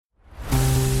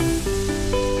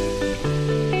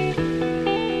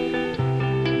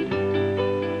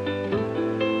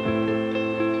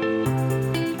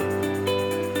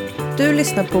Du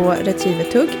lyssnar på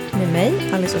Retrievertugg med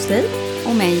mig, Alice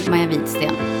och mig, Maja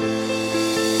Widsten.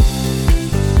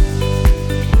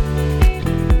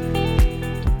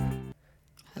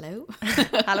 Hallå.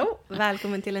 Hallå,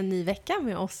 välkommen till en ny vecka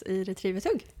med oss i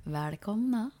Retrievertugg.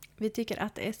 Välkomna. Vi tycker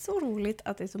att det är så roligt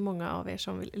att det är så många av er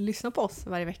som vill lyssna på oss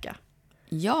varje vecka.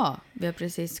 Ja, vi har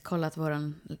precis kollat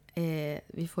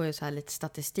vi får ju så här lite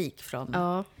statistik från.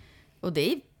 Ja. Och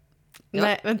det är... Ja,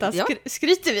 nej, vänta,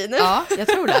 skryter vi nu? Ja, jag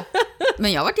tror det.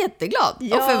 Men jag har varit jätteglad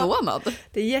och förvånad.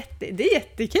 Det är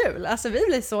jättekul. Alltså vi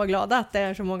blir så glada att det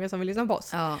är så många som vill lyssna på oss.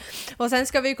 Ja. Och sen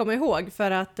ska vi komma ihåg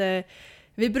för att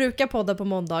vi brukar podda på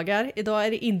måndagar. Idag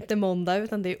är det inte måndag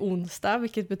utan det är onsdag,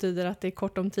 vilket betyder att det är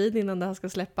kort om tid innan det här ska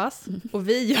släppas. Och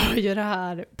vi gör ju det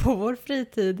här på vår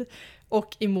fritid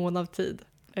och i mån av tid.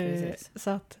 Så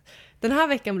att den här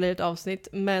veckan blir ett avsnitt,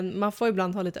 men man får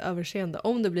ibland ha lite överseende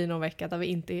om det blir någon vecka där vi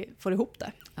inte får ihop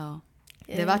det. Ja.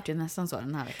 Det vart ju nästan så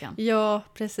den här veckan. Ja,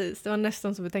 precis. Det var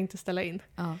nästan så vi tänkte ställa in.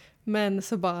 Ja. Men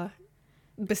så bara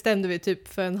bestämde vi typ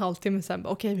för en halvtimme sedan.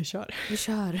 Okej, vi kör. Vi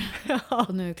kör. Ja.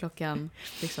 Och nu är klockan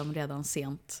liksom redan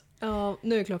sent. Ja,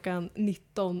 nu är klockan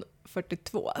 19:42.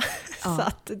 Ja. Så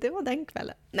att det var den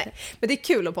kvällen. Nej, men det är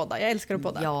kul att podda. Jag älskar att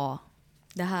podda. Ja,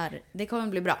 det kommer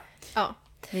bli bra. Ja.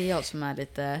 Det är jag som är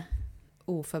lite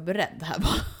oförberedd här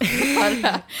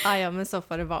bara. Ja, men så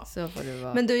får det vara. Så får det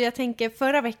vara. Men du, jag tänker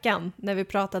förra veckan när vi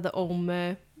pratade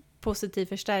om positiv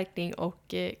förstärkning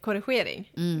och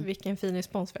korrigering. Vilken fin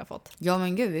respons vi har fått. Ja,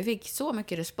 men gud, vi fick så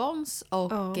mycket respons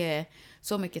och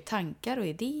så mycket tankar och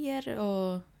idéer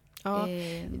och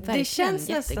det känns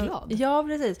jätteglad. Nästan, ja,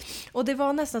 precis. Och det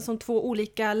var nästan som två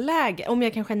olika läger. Om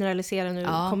jag kan generalisera nu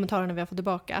kommentarerna vi har fått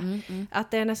tillbaka.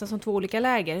 Att det är nästan som två olika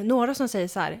läger. Några som säger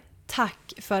så här: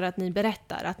 tack för att ni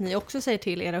berättar. Att ni också säger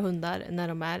till era hundar när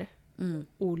de är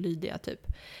olydiga typ.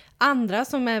 Andra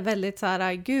som är väldigt så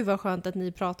här: gud vad skönt att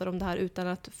ni pratar om det här utan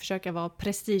att försöka vara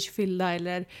prestigefyllda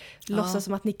eller låtsas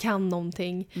som att ni kan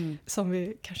någonting som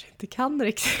vi kanske inte kan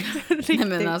riktigt. Nej,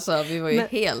 men alltså, vi var ju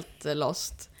helt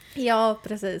lost. Ja,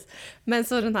 precis. Men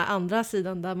så den här andra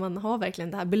sidan där man har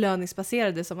verkligen det här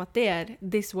belöningsbaserade som att det är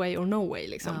this way or no way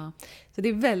liksom. Ja. Så det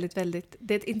är väldigt, väldigt,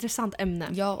 det är ett intressant ämne.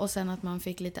 Ja, och sen att man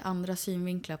fick lite andra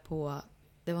synvinklar på,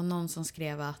 det var någon som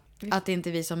skrev att det inte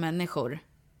är vi som människor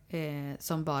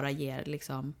som bara ger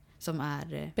liksom, som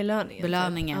är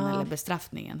belöningen eller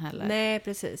bestraffningen heller. Nej,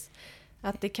 precis.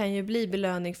 Att det kan ju bli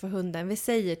belöning för hunden. Vi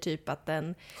säger typ att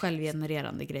den...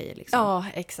 självgenererande grejer liksom. Ja,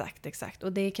 exakt.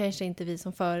 Och det är kanske inte vi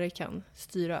som förare kan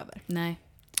styra över. Nej.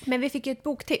 Men vi fick ju ett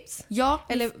boktips. Ja.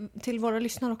 Eller till våra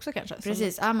lyssnare också kanske.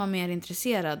 Precis. Är man mer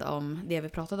intresserad om det vi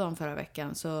pratade om förra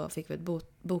veckan så fick vi ett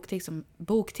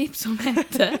boktips som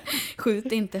hette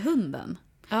Skjut inte hunden.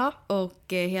 Ja. Och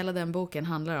hela den boken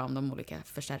handlar om de olika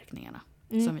förstärkningarna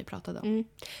som vi pratade om.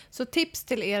 Så tips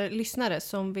till er lyssnare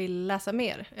som vill läsa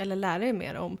mer eller lära er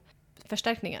mer om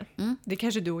förstärkningar. Det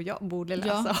kanske du och jag borde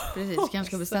läsa. Ja, precis. Vi kanske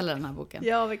ska beställa den här boken.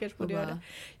 Ja, vi kanske borde göra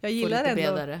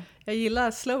det. Jag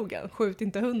gillar slogan, skjut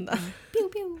inte hunden. Pew,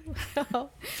 pew.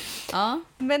 Ja.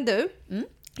 Men du,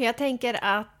 jag tänker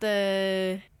att...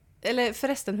 eller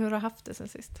förresten, hur har du haft det sen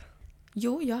sist?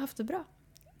 Jo, jag har haft det bra.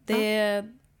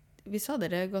 Vi sa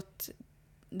det har gått...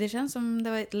 Det känns som det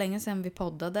var länge sedan vi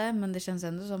poddade, men det känns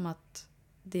ändå som att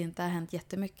det inte har hänt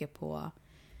jättemycket på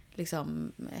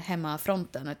liksom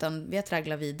hemmafronten, utan vi har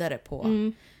tragglat vidare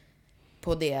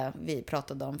på det vi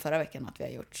pratade om förra veckan att vi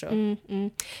har gjort. Så.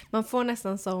 Man får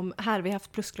nästan som, här vi har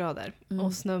haft plusgrader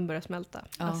och snön börjar smälta.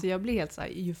 Ja. Alltså jag blir helt så här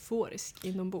euforisk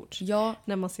inombords. Ja.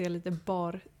 När man ser lite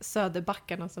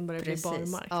söderbackarna som börjar bli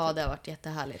barmark. Ja, det har varit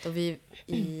jättehärligt. Och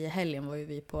i helgen var ju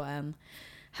vi på en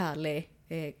härlig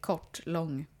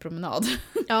lång promenad.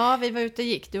 Ja, vi var ute och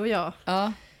gick, du och jag.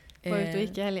 Ja. Var ute och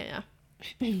gick i helgen, ja.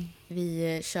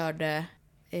 Vi körde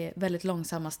väldigt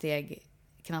långsamma steg,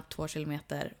 knappt 2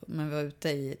 kilometer, men vi var ute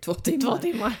i 2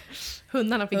 timmar.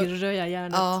 Hundarna fick röja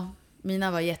järnet. Ja,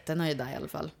 mina var jättenöjda i alla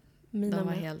fall. De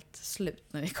var helt slut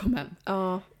när vi kom hem.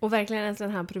 Ja, och verkligen en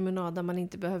sån här promenad där man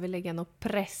inte behöver lägga någon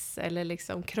press eller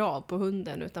liksom krav på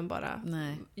hunden utan bara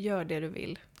gör det du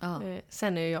vill. Ja.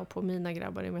 Sen är jag på mina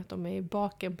grabbar i och med att de är i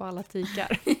baken på alla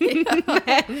tikar.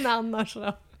 Men annars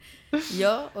då.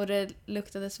 Ja, och det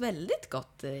luktades väldigt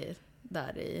gott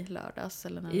där i lördags.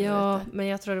 Eller när ja, men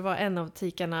jag tror det var en av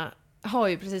tikarna har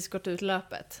ju precis gått ut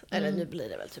löpet. Eller nu blir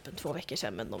det väl typ 2 veckor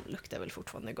sedan, men de luktar väl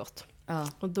fortfarande gott. Ja.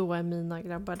 Och då är mina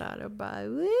grabbar där och bara...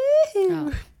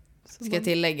 Ja. Ska jag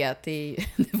tillägga att det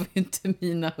var ju inte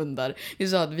mina hundar. Du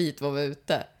sa att Vit var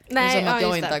ute. Nej, som att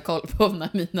jag inte har koll på när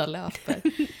mina löper.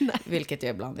 Vilket jag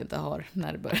ibland inte har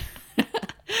när det börjar.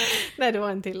 Nej, det var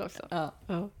en till också. Ja.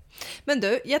 Men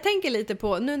du, jag tänker lite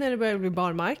på, nu när det börjar bli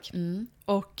barmark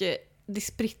och det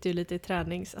spritter ju lite i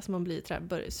tränings... Alltså man blir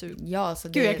börjar suga. Ja, så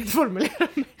Gud, jag kan inte formulera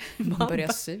mig. Man börjar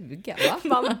suga, va?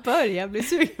 Man börjar bli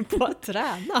sugen på att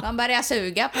träna. Man börjar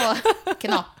suga på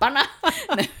knapparna.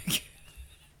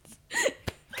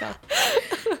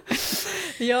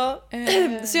 Ja,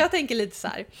 så jag tänker lite så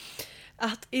här.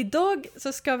 Att idag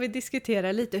så ska vi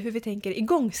diskutera lite hur vi tänker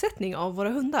igångsättning av våra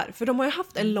hundar. För de har ju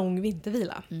haft en lång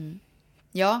vintervila.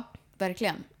 Ja,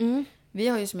 verkligen. Vi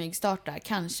har ju smygstartat,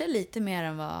 kanske lite mer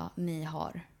än vad ni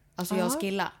har. Alltså jag och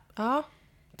Skilla. Ja,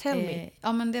 tell me.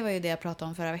 Ja, men det var ju det jag pratade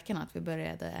om förra veckan. Att vi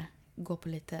började gå på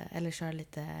lite, eller köra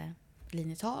lite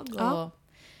linjetag. Och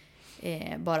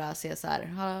bara se så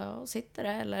här, sitter det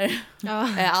eller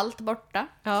är allt borta?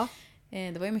 Ja.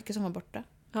 Det var ju mycket som var borta.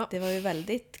 Ja. Det var ju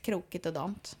väldigt krokigt och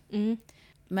damt.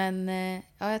 Men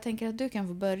jag tänker att du kan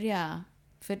få börja.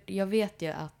 För jag vet ju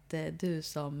att du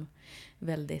som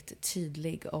väldigt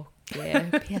tydlig och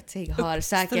petig har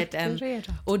säkert en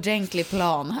ordentlig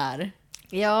plan här.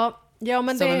 Ja,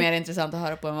 men som är mer intressant att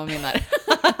höra på än vad min är.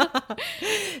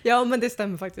 Ja, men det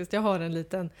stämmer faktiskt. Jag har en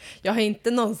liten... Jag har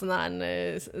inte någon sån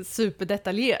här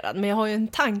superdetaljerad, men jag har ju en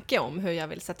tanke om hur jag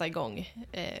vill sätta igång.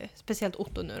 Speciellt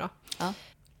Otto nu då. Ja.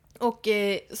 Och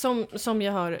som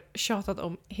jag har tjatat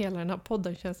om hela den här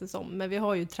podden känns det som. Men vi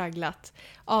har ju tragglat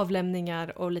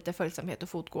avlämningar och lite följsamhet och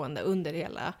fotgående under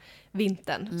hela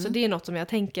vintern. Så det är något som jag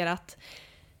tänker att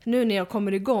nu när jag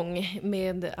kommer igång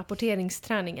med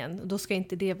apporteringsträningen, då ska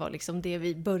inte det vara liksom det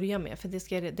vi börjar med.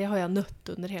 För det har jag nött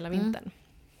under hela vintern.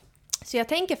 Så jag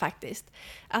tänker faktiskt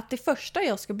att det första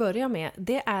jag ska börja med,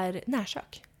 det är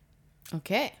närsök.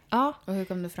 Okej. Ja. Och hur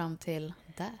kom du fram till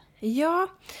det? Ja,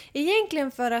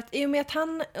 egentligen för att i och med att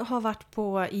han har varit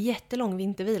på jättelång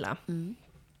vintervila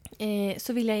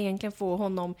så vill jag egentligen få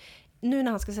honom, nu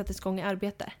när han ska sätta igång i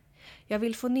arbete, jag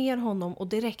vill få ner honom och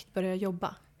direkt börja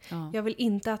jobba. Ja. Jag vill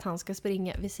inte att han ska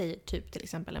springa, vi säger typ till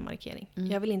exempel en markering.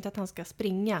 Jag vill inte att han ska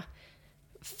springa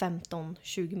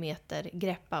 15-20 meter,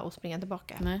 greppa och springa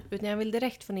tillbaka. Nej. Utan jag vill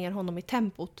direkt få ner honom i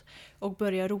tempot och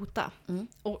börja rota.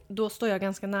 Och då står jag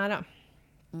ganska nära.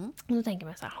 Och då tänker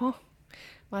man så här,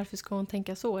 varför ska hon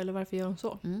tänka så? Eller varför gör hon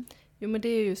så? Jo, men det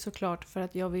är ju såklart för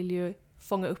att jag vill ju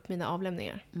fånga upp mina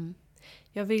avlämningar.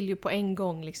 Jag vill ju på en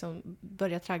gång liksom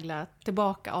börja traggla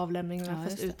tillbaka avlämningarna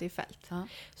fast ute i fält. Ja.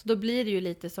 Så då blir det ju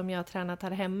lite som jag har tränat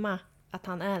här hemma, att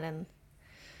han är en...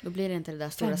 Då blir det inte det där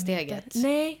stora steget.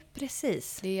 Nej,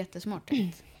 precis. Det är jättesmart.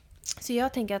 Så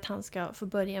jag tänker att han ska få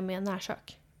börja med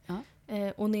närsök. Ja.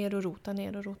 Och ner och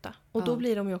rota. Och då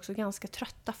blir de ju också ganska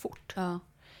trötta fort. Ja.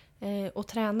 Och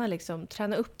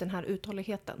träna upp den här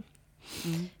uthålligheten.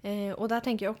 Och där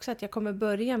tänker jag också att jag kommer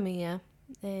börja med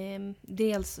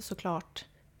dels såklart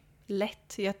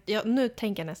lätt. Nu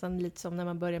tänker jag nästan lite som när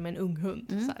man börjar med en ung hund.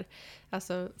 Så här.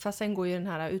 Alltså, fast sen går ju den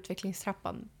här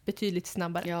utvecklingstrappan betydligt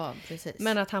snabbare. Ja, precis.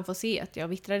 Men att han får se att jag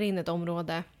vittrar in ett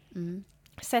område,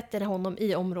 sätter honom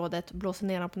i området, blåser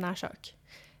ner honom på närsök.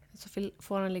 Så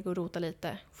får han ligga och rota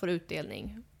lite, får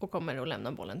utdelning och kommer att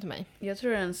lämna bollen till mig. Jag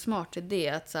tror det är en smart idé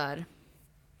att så här,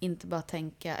 inte bara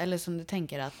tänka, eller som du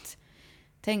tänker att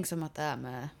tänk som att det är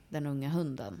med den unga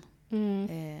hunden.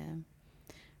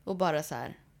 Och bara så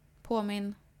här,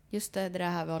 påminn, just det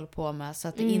här vi håller på med, så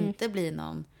att det inte blir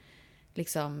någon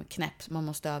liksom knäpp man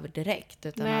måste över direkt.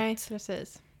 Utan att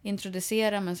precis.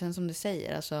 Introducera, men sen som du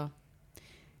säger, alltså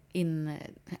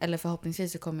eller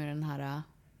förhoppningsvis så kommer den här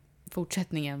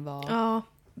fortsättningen vara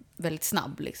väldigt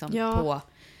snabb liksom, på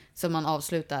som man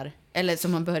avslutar, eller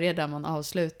som man börjar där man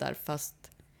avslutar,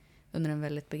 fast under en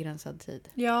väldigt begränsad tid.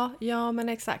 Ja, men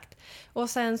exakt. Och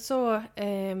sen så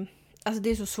alltså det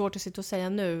är så svårt att sitta och säga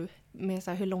nu med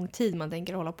så här hur lång tid man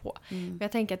tänker hålla på. Men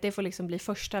jag tänker att det får liksom bli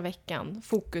första veckan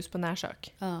fokus på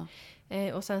närsök.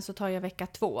 Och sen så tar jag vecka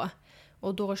 2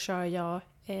 och då kör jag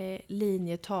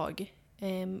linjetag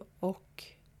och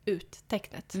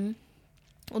uttecknet.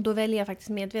 Och då väljer jag faktiskt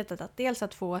medvetet att dels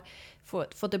att få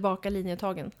tillbaka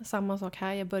linjetagen. Samma sak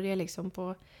här, jag börjar liksom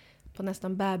på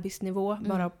nästan bebisnivå,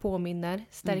 bara påminner,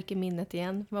 stärker minnet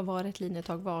igen. Vad var ett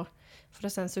linjetag var? För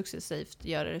att sen successivt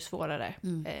göra det svårare.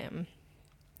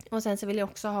 Och sen så vill jag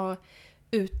också ha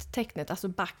uttecknet, alltså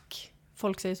back.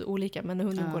 Folk säger så olika, men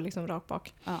hunden går liksom rakt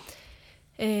bak.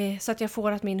 Så att jag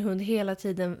får att min hund hela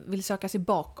tiden vill söka sig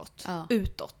bakåt,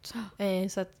 utåt.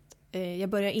 Så att jag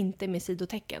börjar inte med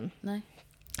sidotecken. Nej.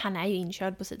 Han är ju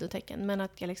inkörd på sidotecken, men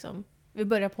att jag liksom vill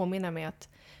börja påminna mig att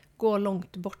gå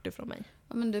långt bort ifrån mig.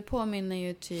 Ja, men du påminner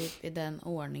ju typ i den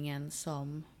ordningen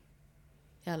som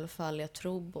i alla fall jag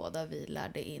tror båda vi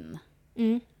lärde in.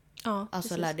 Ja, alltså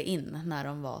precis. Lärde in när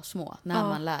de var små. När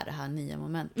man lär det här nya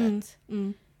momentet.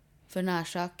 För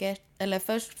närsöket, eller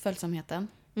först följsamheten.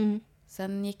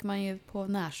 Sen gick man ju på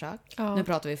närsök. Nu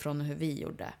pratar vi från hur vi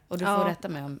gjorde. Och du får rätta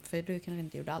mig om, för du kanske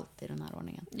inte gjorde allt i den här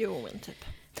ordningen. Jo, men typ.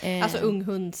 Alltså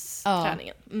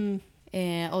unghundsträningen.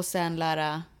 Och sen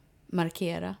lära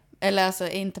markera. Eller alltså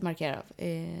inte markera.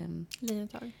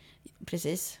 Linjetag.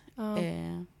 Precis.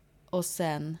 Och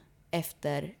sen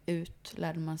efter ut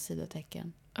lärde man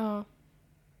sidotecken.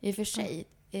 I och för sig,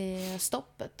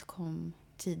 stoppet kom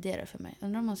tidigare för mig.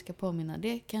 Undrar om man ska påminna.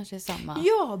 Det kanske är samma.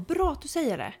 Ja, bra att du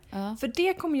säger det. För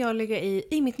det kommer jag lägga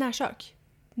i mitt närsök.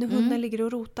 När hunden ligger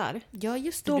och rotar. Ja,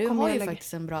 just det. Du har ju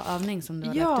faktiskt en bra övning som du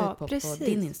har lagt ut på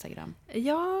din Instagram.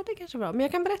 Ja, det kanske är bra. Men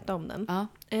jag kan berätta om den.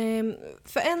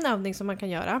 För en övning som man kan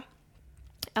göra.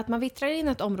 Att man vittrar in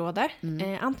ett område.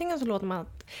 Antingen så låter man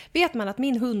vet man att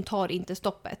min hund tar inte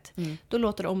stoppet. Då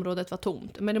låter området vara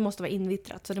tomt. Men det måste vara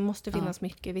invittrat. Så det måste finnas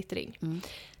mycket vittring.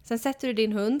 Sen sätter du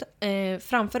din hund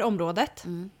framför området.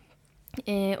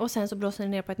 Och sen så blåser du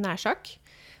ner på ett närsök.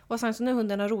 Och sen så när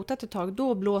hunden har rotat ett tag,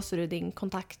 då blåser du din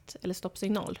kontakt- eller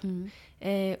stoppsignal.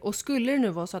 Och skulle det nu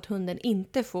vara så att hunden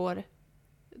inte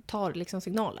tar liksom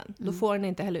signalen, då får den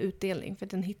inte heller utdelning, för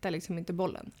den hittar liksom inte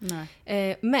bollen.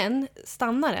 Men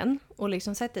stannar den och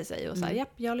liksom sätter sig och säger,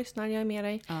 japp, jag lyssnar, jag är med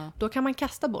dig. Då kan man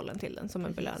kasta bollen till den som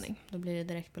en belöning. Då blir det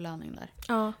direkt belöning där.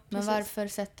 Ja, men varför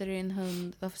sätter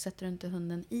du inte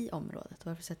hunden i området?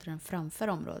 Varför sätter du den framför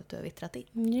området du har vittrat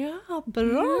in? Ja,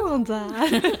 bra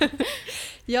där.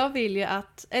 Jag vill ju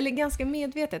eller ganska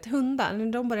medvetet, hundar,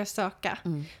 när de börjar söka,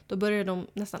 då börjar de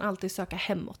nästan alltid söka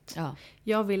hemåt.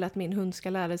 Jag vill att min hund ska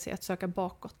lära sig att söka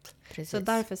bakåt. Så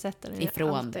därför sätter den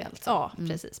ifrån alltid, det alltså. Ja,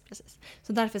 precis.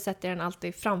 Så därför sätter jag den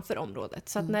alltid framför området.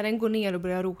 Så att när den går ner och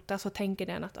börjar rota, så tänker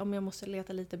den att jag måste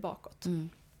leta lite bakåt.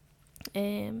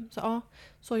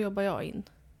 Så jobbar jag in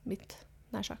mitt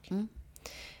närsök.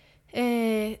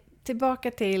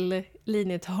 Tillbaka till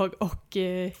linjetag och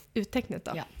uttecknet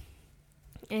då.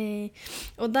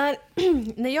 Och där,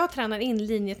 när jag tränar in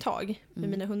linjetag med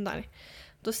mina hundar,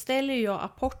 då ställer jag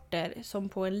apporter som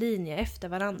på en linje efter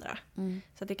varandra.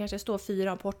 Så att det kanske står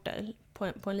 4 apporter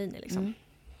på en linje liksom.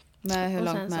 Men hur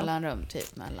långt mellanrum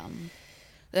typ mellan?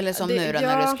 Eller som nu då,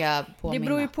 när du ska påminna? Det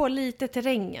beror ju på lite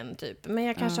terrängen typ. Men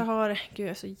jag kanske har... Gud,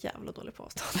 jag är så jävla dålig på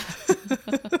avstånd.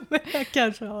 Men jag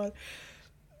kanske har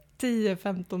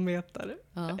 10-15 meter.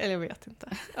 Eller jag vet inte.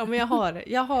 Ja, men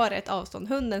jag har ett avstånd.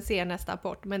 Hunden ser nästa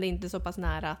apport, men det är inte så pass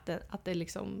nära att det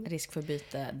liksom... Risk för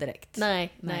byte direkt.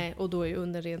 Nej. Och då är ju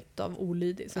hunden rent av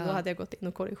olydig. Så då hade jag gått in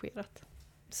och korrigerat.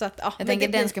 Så att, jag tänker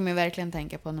den ska man ju verkligen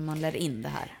tänka på när man lär in det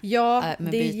här. Ja,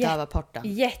 med byta av apporten.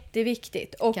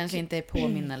 Jätteviktigt. Och kanske inte är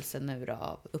påminnelse nu då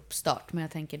av uppstart. Men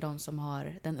jag tänker de som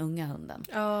har den unga hunden.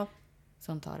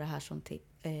 Som tar det här som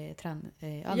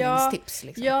övningstips.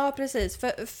 Liksom. Ja, precis.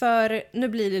 För nu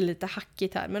blir det lite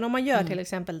hackigt här. Men om man gör till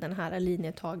exempel den här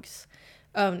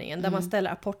linjetagsövningen. Där man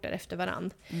ställer apporter efter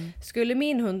varann. Skulle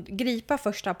min hund gripa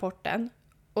första apporten.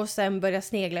 Och sen börja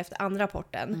snegla efter andra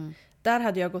apporten. Där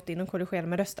hade jag gått in och korrigerat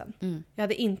med rösten. Jag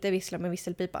hade inte visslat med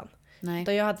visselpipan.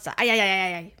 Då jag hade sagt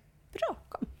aj. Bra,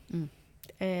 kom.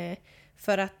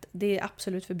 För att det är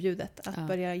absolut förbjudet att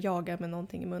börja jaga med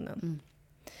någonting i munnen.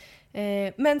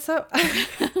 Men så...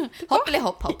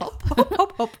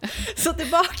 hopp. Så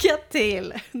tillbaka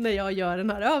till när jag gör den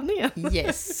här övningen.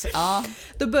 Yes.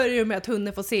 Då börjar det med att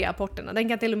hunden får se apporterna. Den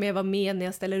kan till och med vara med när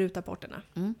jag ställer ut apporterna.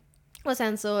 Och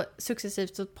sen så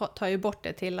successivt så tar jag bort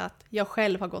det till att jag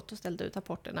själv har gått och ställt ut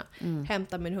apporterna.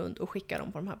 Hämtar min hund och skickar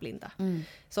dem på de här blinda.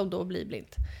 Som då blir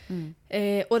blint.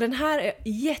 Och den här är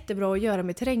jättebra att göra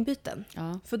med terrängbyten.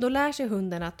 För då lär sig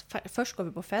hunden att först går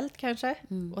vi på fält kanske.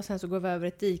 Och sen så går vi över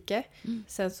ett dike.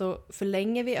 Sen så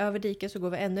förlänger vi över diket, så går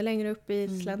vi ännu längre upp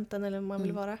i slänten eller vad man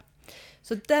vill vara.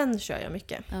 Så den kör jag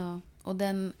mycket. Och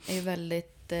den är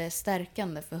väldigt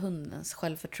stärkande för hundens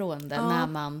självförtroende när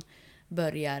man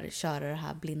börjar köra det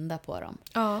här blinda på dem.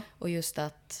 Och just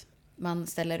att man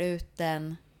ställer ut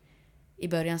den. I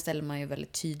början ställer man ju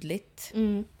väldigt tydligt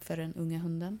för den unga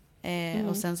hunden.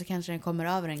 Och sen så kanske den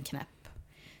kommer över en knäpp.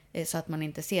 Så att man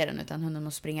inte ser den, utan hunden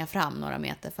måste springa fram några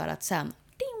meter för att sen,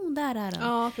 ding, där är den.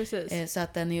 Ja, precis. Så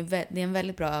att det är en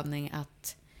väldigt bra övning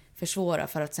att försvåra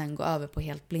för att sen gå över på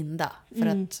helt blinda. För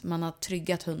att man har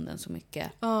tryggat hunden så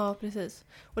mycket. Ja, precis.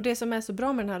 Och det som är så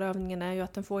bra med den här övningen är ju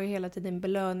att den får ju hela tiden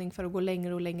belöning för att gå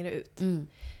längre och längre ut.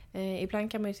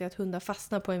 Ibland kan man ju se att hundar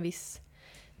fastnar på en viss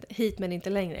hit men inte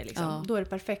längre. Liksom. Då är det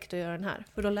perfekt att göra den här.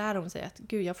 För då lär de sig att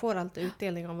gud, jag får alltid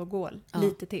utdelning av att gå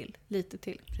lite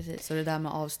till. Precis, och det där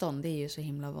med avstånd, det är ju så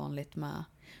himla vanligt med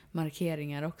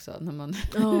markeringar också när man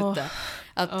är ute.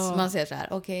 Att man ser så här,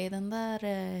 okej, den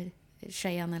där...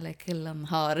 tjejen eller killen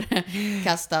har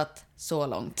kastat så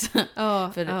långt.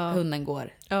 För hunden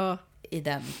går i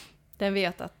den. Den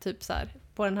vet att typ så här,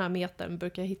 på den här metern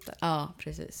brukar jag hitta. Ja,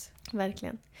 precis.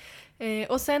 Verkligen.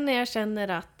 Och sen när jag känner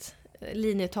att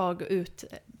linjetag ut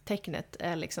tecknet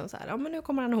är liksom så här, ja men nu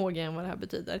kommer han ihåg igen vad det här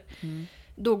betyder.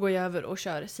 Då går jag över och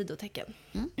kör sidotecken.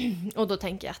 Och då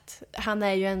tänker jag att han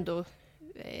är ju ändå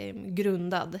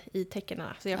grundad i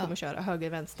tecknena. Så jag kommer köra höger,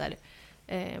 vänster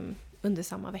under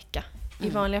samma vecka. I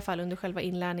vanliga fall under själva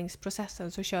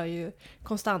inlärningsprocessen så kör jag ju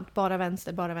konstant bara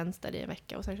vänster i en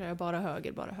vecka. Och sen kör jag bara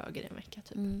höger i en vecka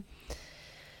typ.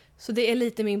 Så det är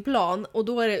lite min plan. Och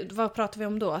då är det, vad pratar vi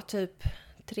om då? Typ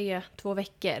 2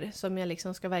 veckor som jag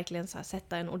liksom ska verkligen så här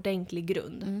sätta en ordentlig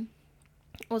grund.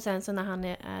 Och sen så när han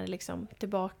är liksom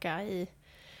tillbaka i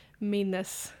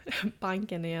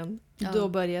minnesbanken igen, då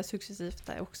börjar successivt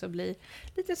det också bli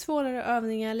lite svårare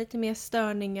övningar, lite mer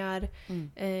störningar.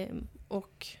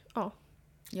 Och ja.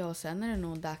 Ja, och sen är det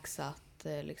nog dags att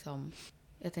liksom,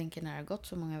 jag tänker när det har gått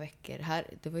så många veckor här,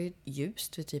 det var ju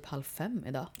ljust vid typ 4:30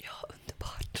 idag. Ja,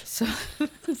 underbart. Så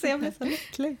jag blir så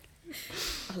lycklig.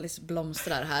 Alice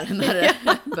blomstrar här när det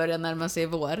börjar närma sig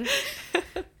vår.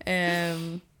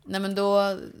 Nej, men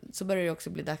då så börjar det också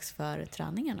bli dags för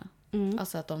träningarna.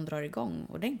 Alltså att de drar igång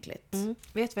ordentligt.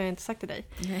 Vet vad jag inte sagt till dig?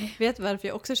 Nej. Vet varför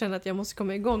jag också känner att jag måste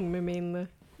komma igång med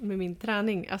min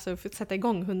träning? Alltså för att sätta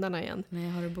igång hundarna igen. Nej,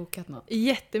 har du bokat något?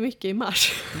 Jättemycket i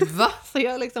mars. Va? Så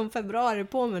jag har liksom februari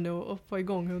på mig nu och få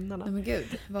igång hundarna. Nej men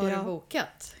gud, vad har du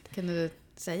bokat? Kan du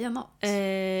säga något?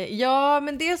 Ja,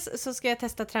 men dels så ska jag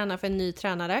testa träna för en ny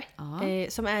tränare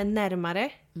som är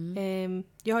närmare.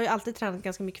 Jag har ju alltid tränat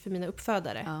ganska mycket för mina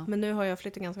uppfödare. Men nu har jag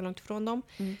flyttat ganska långt ifrån dem.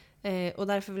 Och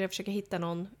därför vill jag försöka hitta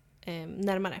någon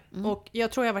närmare. Och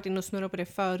jag tror jag har varit inne och snurrat på det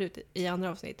förut i andra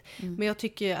avsnitt. Men jag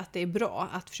tycker att det är bra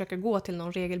att försöka gå till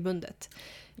någon regelbundet.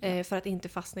 För att inte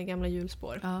fastna i gamla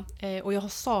hjulspår. Och jag har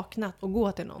saknat att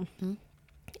gå till någon.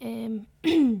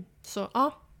 Så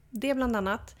ja, det bland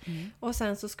annat. Och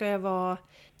sen så ska jag vara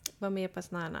med på en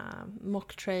sån här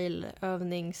mock trail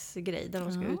övningsgrej där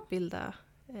de ska utbilda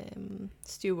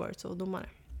stewards och domare.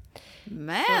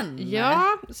 Men!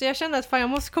 Så jag känner att fan, jag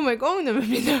måste komma igång nu med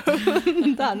mina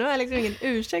hundar. Nu har jag liksom ingen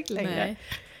ursäkt längre.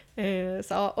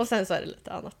 Så, och sen så är det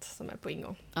lite annat som är på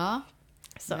ingång. Ja,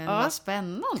 så, men vad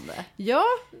spännande. Ja,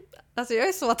 alltså jag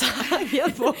är så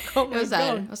taggad på att komma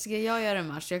igång. Vad ska jag göra i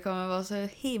mars? Jag kommer vara så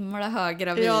himla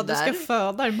höggravid. Ja, du ska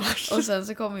föda i mars. Och sen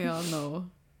så kommer jag nog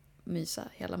mysa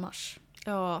hela mars.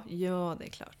 Ja, det är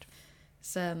klart.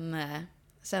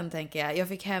 Sen tänker jag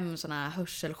fick hem såna här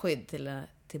hörselskydd till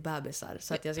bebisar.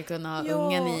 Så att jag ska kunna ha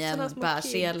ungen i en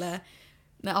bärsele.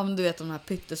 Ja, men du vet de här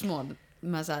pyttesmå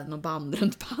med så här någon band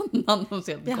runt pannan. De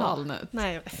ser galna ut.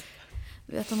 Nej, jag vet.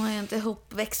 Du vet, de har ju inte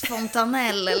ihopväxt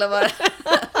fontanell eller vad.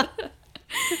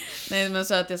 Nej, men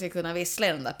så att jag ska kunna vissla i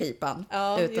den där pipan.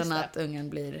 Utan att ungen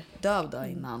blir döv då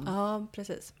innan. Ja,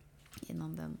 precis.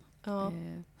 Innan den hör.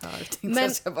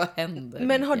 Men, så vad händer.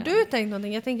 Men har du tänkt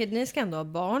någonting? Jag tänker att ni ska ändå ha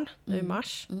barn nu i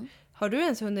mars. Har du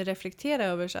ens hunnit reflektera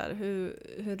över så här, hur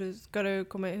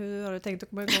har du tänkt att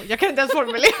komma igång? Jag kan inte ens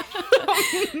formulera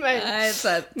mig. Nej, så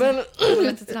här, men jag vill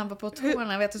inte trampa på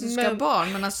tårna. Jag vet att du ska ha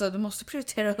barn, men alltså du måste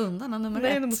prioritera hundarna nummer 1.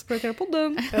 Nej, du måste prioritera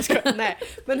podden. Nej,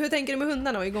 men hur tänker du med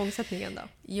hundarna och igångsättningen då?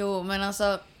 Jo, men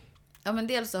alltså men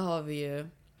dels så har vi ju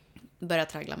börjat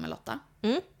traggla med Lotta.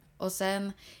 Och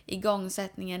sen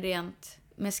igångsättningen rent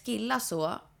med skilla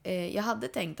så. Jag hade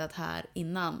tänkt att här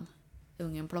innan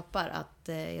ungen ploppar att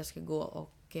jag ska gå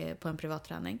och på en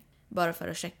privatträning. Bara för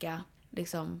att checka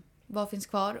liksom, vad finns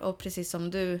kvar. Och precis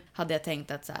som du hade jag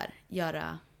tänkt att så här,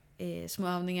 göra små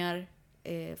övningar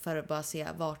för att bara se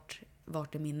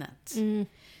vart är minnet.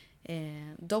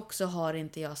 Dock så har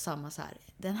inte jag samma så här,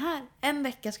 en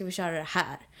vecka ska vi köra det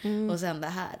här och sen det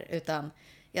här. Utan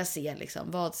jag ser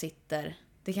liksom vad sitter.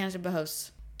 Det kanske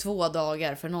behövs 2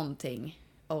 dagar för någonting.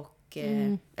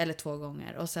 Eller 2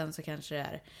 gånger. Och sen så kanske det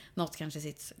är något kanske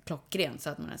sitter klockrent så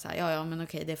att man är så här, ja men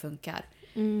okej, det funkar.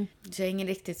 Så jag har ingen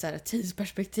riktigt så här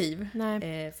tidsperspektiv.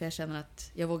 För jag känner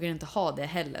att jag vågar inte ha det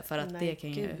heller för att det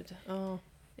kan ju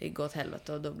gå åt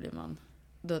helvete och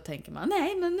då tänker man,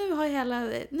 nej men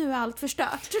nu är allt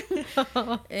förstört.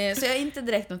 Så jag har inte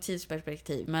direkt något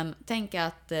tidsperspektiv, men tänk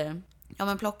att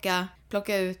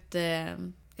plocka ut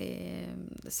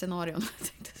scenarion.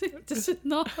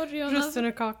 Russin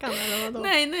och kakan eller vadå?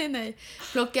 Nej.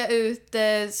 Plocka ut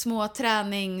små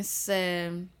tränings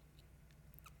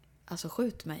alltså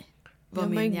skjut mig. Vad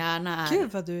min hjärna är.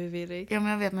 Gud vad du är virrig. Ja,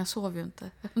 men jag vet, men jag sover ju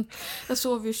inte. Jag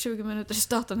sover ju 20 minuter i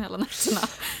staten hela nätterna.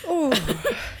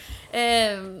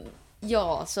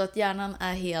 Ja, så att hjärnan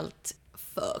är helt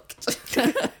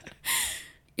fucked.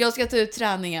 Jag ska ta ut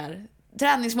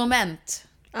träningsmoment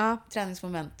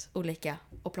olika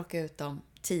och plocka ut dem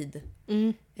tid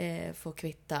får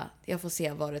kvitta. Jag får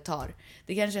se vad det tar.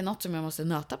 Det kanske är något som jag måste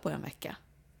nöta på en vecka.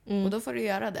 Och då får du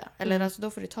göra det. Eller alltså,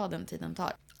 då får du ta den tiden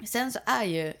tar. Sen så är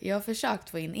ju, jag har försökt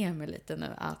få in Emil lite nu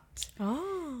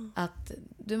att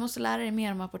du måste lära dig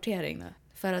mer om apportering nu.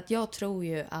 För att jag tror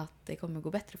ju att det kommer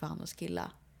gå bättre för han att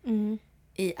skilla.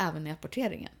 Även i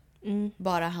apporteringen.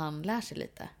 Bara han lär sig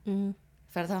lite.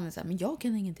 För att han är så här, men jag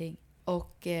kan ingenting.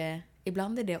 Och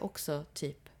ibland är det också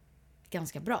typ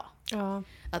ganska bra. Ja.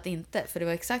 Att inte, för det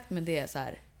var exakt med det så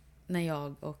här, när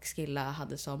jag och Skilla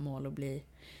hade som mål att bli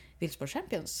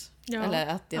vildsportchampions. Ja. Eller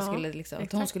att jag skulle liksom,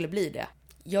 att hon skulle bli det.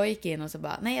 Jag gick in och så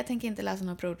bara, nej jag tänker inte läsa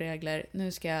några provregler.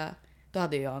 Nu ska jag, då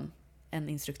hade jag en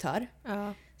instruktör.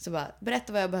 Ja. Så bara,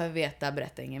 berätta vad jag behöver veta,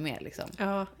 berätta inget mer liksom.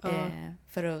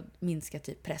 För att minska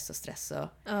typ press och stress och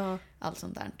allt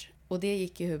sånt där. Och det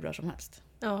gick ju hur bra som helst.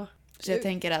 Ja. Så jag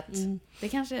tänker att det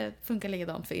kanske funkar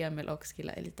likadant för Emil och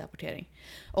Skilla i lite apportering.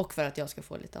 Och för att jag ska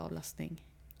få lite avlastning.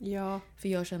 Ja. För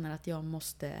jag känner att jag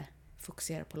måste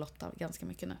fokusera på Lotta ganska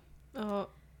mycket nu. Ja,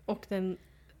 och den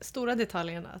stora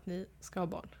detaljen att ni ska ha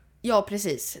barn. Ja,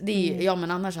 precis. Det är, ja,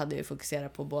 men annars hade jag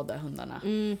fokuserat på båda hundarna.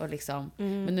 Och liksom,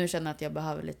 men nu känner jag att jag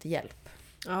behöver lite hjälp.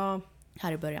 Ja.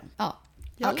 Här i början. Ja.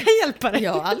 Jag kan hjälpa dig.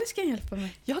 Ja, Alice kan hjälpa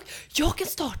mig. Jag kan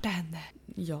starta henne.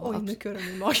 Ja, oj, nu kurrar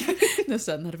min mage. Nu är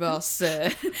så nervös.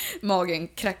 Magen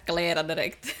krackalerar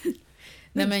direkt.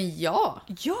 Nej, men ja.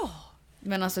 Ja.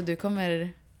 Men alltså du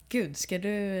kommer... Gud, ska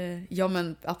du... Ja,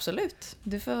 men absolut.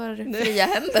 Du får fria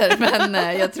händer.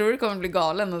 Men jag tror du kommer bli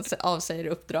galen och avsäger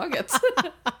uppdraget.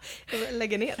 Jag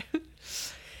lägger ner.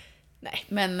 Nej.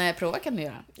 Men prova kan du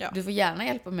göra. Ja. Du får gärna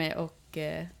hjälpa mig och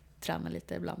träna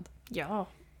lite ibland. Ja,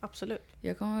 absolut.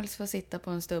 Jag kommer väl få sitta på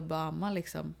en stubba och amma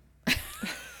liksom.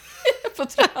 På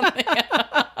träningen.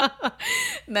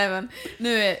 Nej, men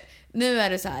nu är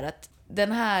det så här att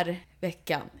den här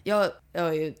veckan... Jag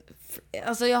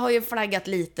har ju flaggat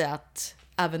lite att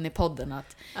även i podden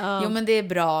att jo men det är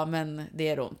bra men det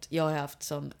är ont. Jag har haft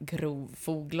sån grov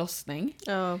foglossning.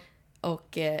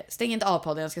 Och stäng inte av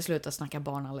podden, jag ska sluta snacka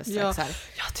barn alldeles strax här.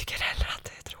 Jag tycker heller att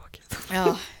det är tråkigt.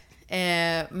 Ja.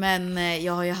 Men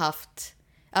jag har ju haft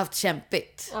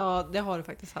kämpigt. Ja, det har du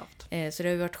faktiskt haft. Så det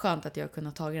har ju varit skönt att jag har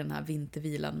kunnat ta den här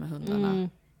vintervilan med hundarna.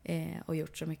 Och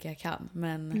gjort så mycket jag kan.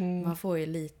 Men man får ju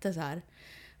lite så här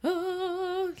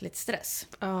lite stress.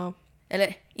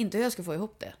 Eller inte hur jag ska få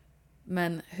ihop det.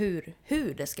 Men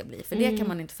hur det ska bli. För det kan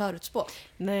man inte förutspå.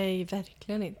 Nej,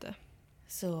 verkligen inte.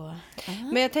 Så,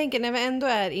 men jag tänker när vi ändå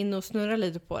är inne och snurrar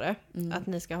lite på det. Att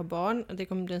ni ska ha barn. Det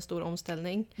kommer bli en stor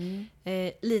omställning.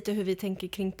 Lite hur vi tänker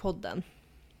kring podden.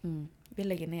 Vi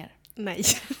lägger ner. Nej.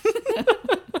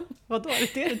 Vadå? Är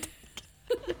det du tänker?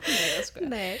 Nej, jag skojar.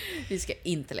 Nej. Vi ska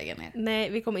inte lägga ner. Nej,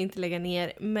 vi kommer inte lägga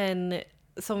ner. Men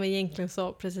som vi egentligen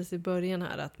sa precis i början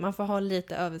här. Att man får ha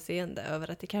lite överseende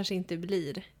över att det kanske inte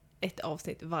blir ett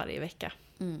avsnitt varje vecka.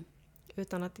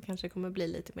 Utan att det kanske kommer bli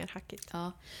lite mer hackigt.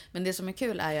 Ja, men det som är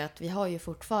kul är ju att vi har ju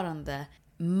fortfarande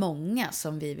många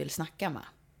som vi vill snacka med.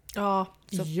 Ja,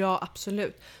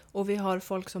 absolut. Och vi har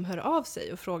folk som hör av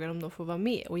sig och frågar om de får vara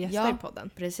med och gästa i podden.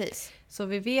 Precis. Så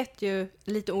vi vet ju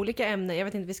lite olika ämnen. Jag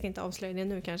vet inte, vi ska inte avslöja det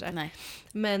nu kanske. Nej.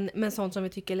 Men sånt som vi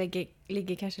tycker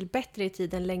ligger kanske bättre i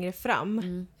tiden längre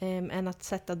fram än att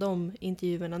sätta de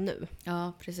intervjuerna nu.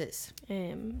 Ja, precis.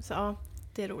 Så ja,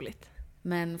 det är roligt.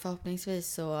 Men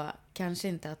förhoppningsvis så kanske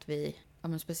inte att vi,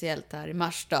 speciellt här i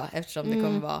mars då, eftersom det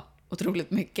kommer vara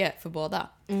otroligt mycket för båda.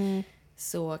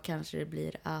 Så kanske det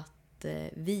blir att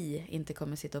vi inte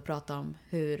kommer sitta och prata om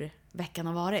hur veckan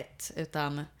har varit.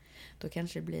 Utan då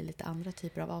kanske det blir lite andra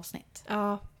typer av avsnitt.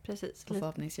 Ja, precis. Och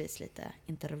förhoppningsvis lite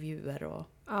intervjuer och...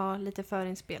 Ja, lite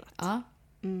förinspelat. Ja.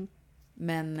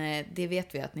 Men det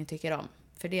vet vi att ni tycker om.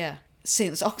 För det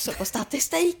syns också på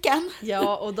statistiken.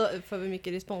 Ja, och då får vi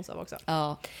mycket respons av också.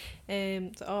 Ja.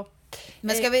 Så, ja.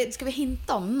 Men ska vi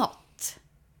hinta om något?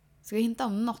 Ska vi hinta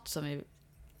om något som vi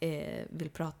vill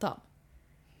prata om?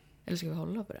 Eller ska vi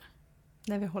hålla på det?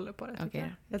 Nej, vi håller på det. Okay.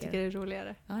 Jag tycker det är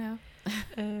roligare. Ja.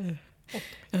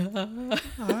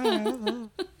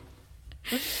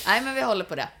 Nej, men vi håller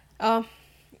på det. Ja,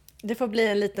 det får bli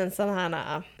en liten sån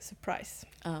här surprise.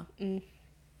 Ja.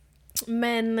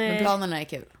 Men planerna är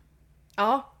kul.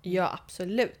 Ja,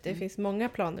 absolut. Det finns många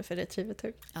planer för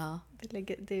Retrievertugg. Ja.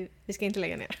 Vi ska inte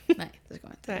lägga ner. Nej, det ska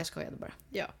vi inte. Jag skojade bara.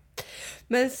 Ja.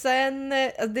 Men sen,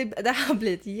 det här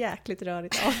blir ett jäkligt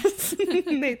rörigt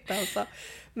avsnitt alltså.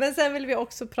 Men sen vill vi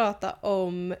också prata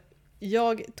om,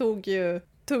 jag tog ju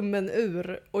tummen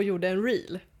ur och gjorde en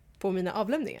reel på mina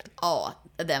avlämningar. Ja,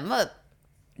 den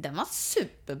var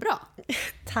superbra.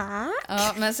 Tack!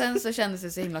 Ja, men sen så kändes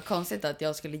det så himla konstigt att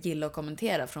jag skulle gilla och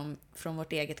kommentera från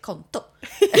vårt eget konto.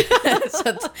 Så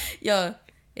att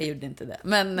Jag gjorde inte det.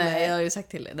 Men jag har ju sagt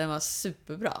till dig, den var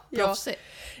superbra. Proffsig.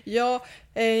 Ja,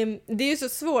 det är ju så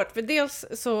svårt. För dels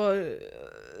så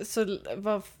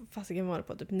vad fasiken var det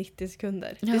på? Typ 90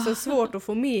 sekunder. Ja. Det är så svårt att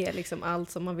få med liksom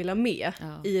allt som man vill ha med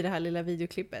i det här lilla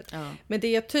videoklippet. Ja. Men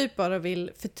det jag typ bara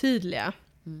vill förtydliga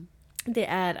det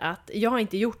är att jag har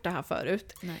inte gjort det här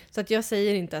förut. Nej. Så att jag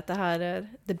säger inte att det här är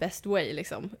the best way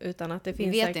liksom, utan att det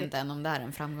finns. Vi vet inte än om det är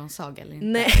en framgångssaga eller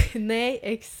inte. Nej,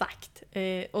 exakt.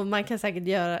 Och man kan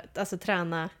säkert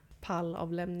träna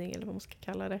pallavlämning eller vad man ska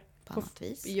kalla det. På något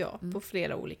vis. Ja, på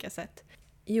flera olika sätt.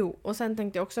 Jo, och sen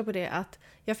tänkte jag också på det att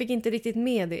jag fick inte riktigt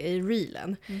med det i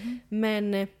reelen.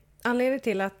 Men anledningen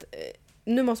till att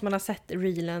nu måste man ha sett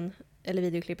reelen eller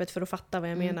videoklippet för att fatta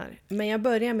vad jag menar. Men jag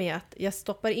börjar med att jag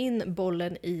stoppar in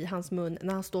bollen i hans mun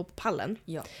när han står på pallen.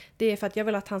 Ja. Det är för att jag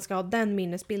vill att han ska ha den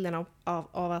minnesbilden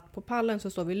av att på pallen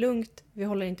så står vi lugnt, vi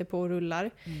håller inte på och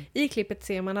rullar. I klippet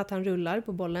ser man att han rullar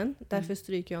på bollen, därför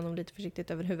stryker jag honom lite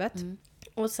försiktigt över huvudet.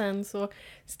 Och sen så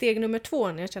steg nummer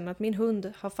 2 när jag känner att min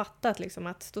hund har fattat liksom,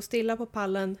 att stå stilla på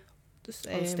pallen,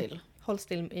 håll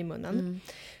still i munnen.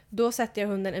 Då sätter jag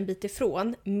hunden en bit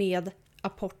ifrån med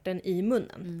apporten i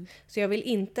munnen. Så jag vill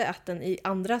inte att den i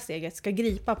andra steget ska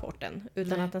gripa apporten,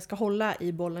 utan att den ska hålla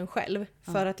i bollen själv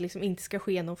för att liksom inte ska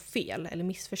ske något fel eller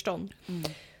missförstånd.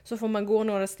 Så får man gå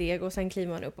några steg och sen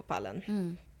kliver man upp på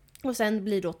pallen. Och sen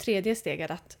blir då 3:e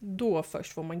steget att då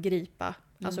först får man gripa,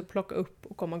 alltså plocka upp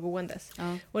och komma gåendes.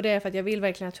 Och det är för att jag vill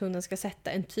verkligen att hunden ska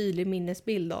sätta en tydlig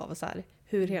minnesbild av så här,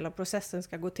 hur hela processen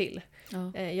ska gå till.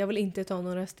 Jag vill inte ta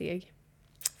några steg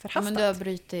förhastat. Men du har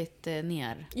brytit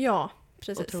ner. Ja,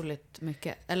 precis. Otroligt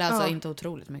mycket. Eller alltså inte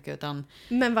otroligt mycket, utan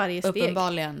men varje steg.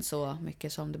 Uppenbarligen så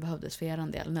mycket som det behövdes för er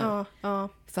del nu.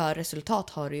 För resultat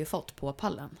har du ju fått på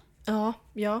pallen.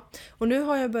 Ja. Och nu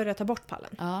har jag börjat ta bort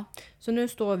pallen. Ja. Så nu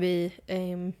står vi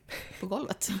på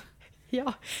golvet.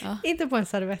 Ja, inte på en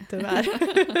servett tyvärr.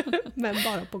 Men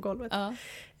bara på golvet.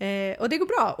 Och det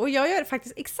går bra. Och jag gör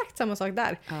faktiskt exakt samma sak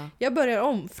där. Jag börjar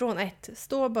om från 1.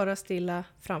 Stå bara stilla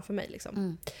framför mig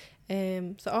liksom.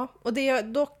 Och det jag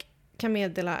dock kan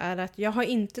meddela är att jag har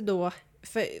inte då,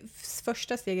 för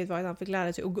första steget var att han fick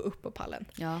lära sig att gå upp på pallen.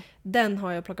 Den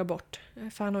har jag plockat bort,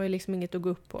 för han har ju liksom inget att gå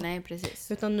upp på. Nej,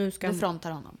 precis. Utan nu ska du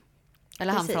frontar honom.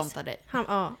 Eller precis. Han frontar dig.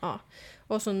 Ja.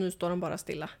 Och så nu står de bara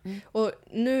stilla. Och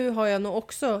nu har jag nog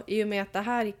också, i och med att det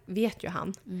här vet ju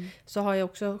han, så har jag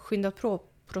också skyndat på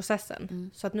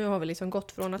processen. Så att nu har vi liksom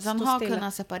gått från att stå stilla. Han har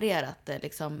kunnat separera det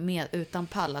liksom utan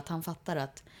pall, att han fattar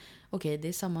att okej, det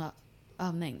är samma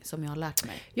övning som jag har lärt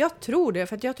mig. Jag tror det,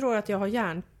 för att jag tror att jag har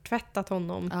hjärntvättat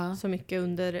honom så mycket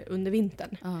under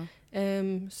vintern.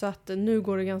 Så att nu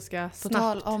går det ganska snabbt. På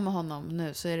tal om honom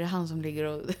nu så är det han som ligger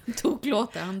och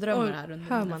toklåter. Han drömmer här under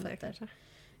hör man det kanske?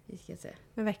 Vi ska se.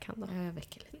 Men väck han då. Jag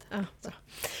väcker lite. Bra.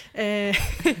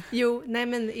 Jo, nej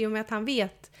men i och med att han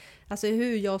vet alltså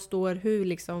hur jag står,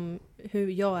 hur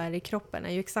jag är i kroppen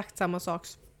är ju exakt samma sak,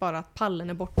 bara att pallen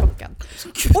är bortplockad.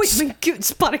 Oj, men gud,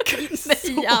 sparkar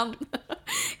mig igen.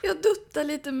 Jag duttade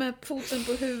lite med foten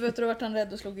på huvudet och vart han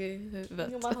rädd och slog i huvudet.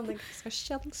 Jo, han är ganska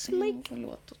känslig.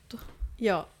 Förlåt, Otto.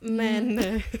 Ja, men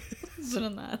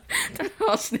sådana här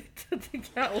avsnittet är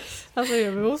kaos. Alltså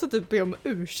jag måste typ be om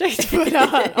ursäkt för det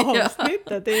här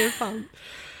avsnittet. Det är fan.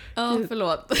 Ja,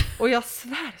 förlåt. Och jag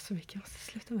svär så mycket, jag måste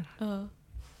sluta med det här.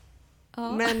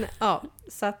 Men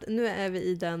så att nu är vi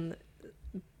i den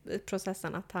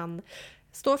processen att han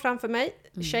står framför mig,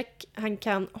 check. Han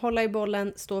kan hålla i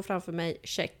bollen, stå framför mig,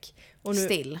 check. Och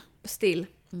nu, still.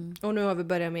 Och nu har vi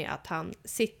börjat med att han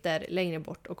sitter längre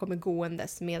bort och kommer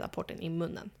gåendes med apporten i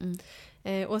munnen.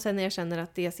 Och sen när jag känner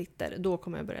att det sitter, då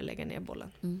kommer jag börja lägga ner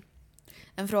bollen.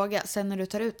 En fråga, sen när du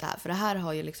tar ut det här, för det här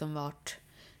har ju liksom varit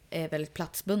väldigt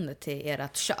platsbundet till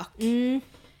ert kök.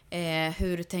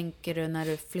 Hur tänker du när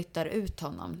du flyttar ut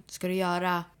honom? Ska du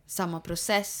göra samma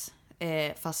process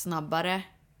fast snabbare,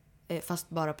 fast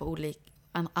bara på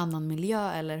en annan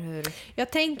miljö, eller hur?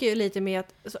 Jag tänker ju lite med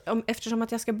att eftersom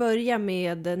att jag ska börja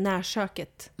med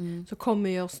närköket så kommer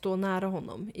jag att stå nära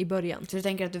honom i början. Så du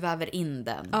tänker att du väver in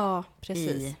den? Ja,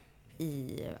 precis.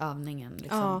 I övningen,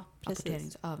 liksom,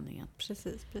 apporteringsövningen.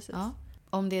 Precis. Ja.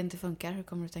 Om det inte funkar, hur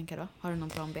kommer du tänka då? Har du någon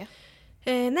plan B?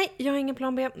 Nej, jag har ingen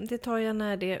plan B. Det tar jag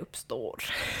när det uppstår.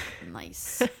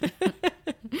 Nice.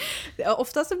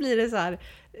 Ofta så blir det så här,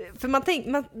 för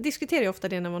man diskuterar ju ofta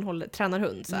det när man tränar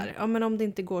hund så här. Ja, men om det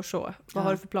inte går så, vad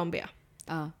har du för plan B?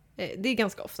 Det är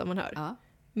ganska ofta man hör.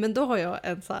 Men då har jag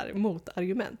en så här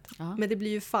motargument. Men det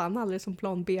blir ju fan aldrig som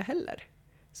plan B heller.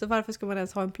 Så varför ska man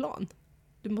ens ha en plan?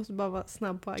 Du måste bara vara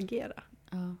snabb på att agera.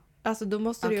 Alltså då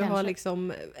måste du ju ha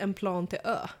liksom en plan till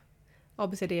Ö. A,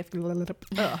 B, C, D, F,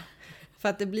 Ö. För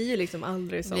att det blir ju liksom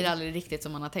aldrig så. Det blir aldrig riktigt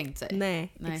som man har tänkt sig.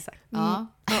 Nej. Exakt. Ja.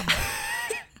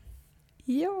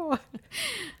 Ja.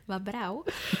 Vad bra.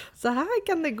 Så här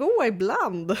kan det gå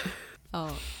ibland.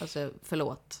 Ja, alltså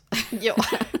förlåt. Ja,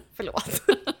 förlåt.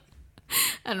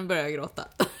 Nu börjar jag gråta.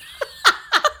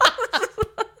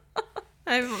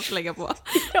 Nej, vi måste lägga på.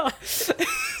 Ja.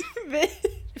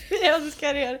 Vi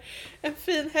önskar er en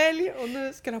fin helg och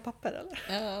nu ska du ha papper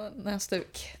eller? Ja,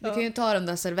 nästuk. Du kan ju ta den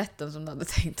där servetten som du hade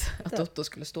tänkt att Otto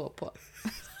skulle stå på.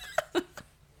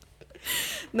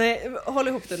 Nej, håll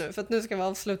ihop det nu för att nu ska vi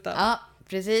avsluta. Ja,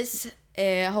 precis.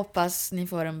 Hoppas ni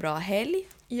får en bra helg.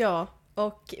 Ja,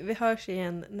 och vi hörs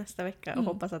igen nästa vecka och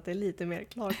hoppas att det är lite mer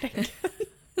klartänkt.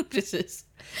 Precis.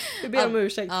 Vi ber om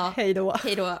ursäkt. Ja. Hej då.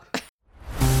 Hej då.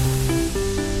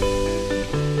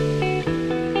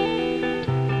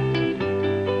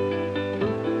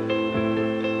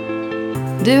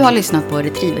 Du har lyssnat på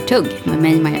Retrievertugg med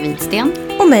mig Maja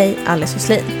Widsten och mig Alice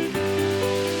Huslin.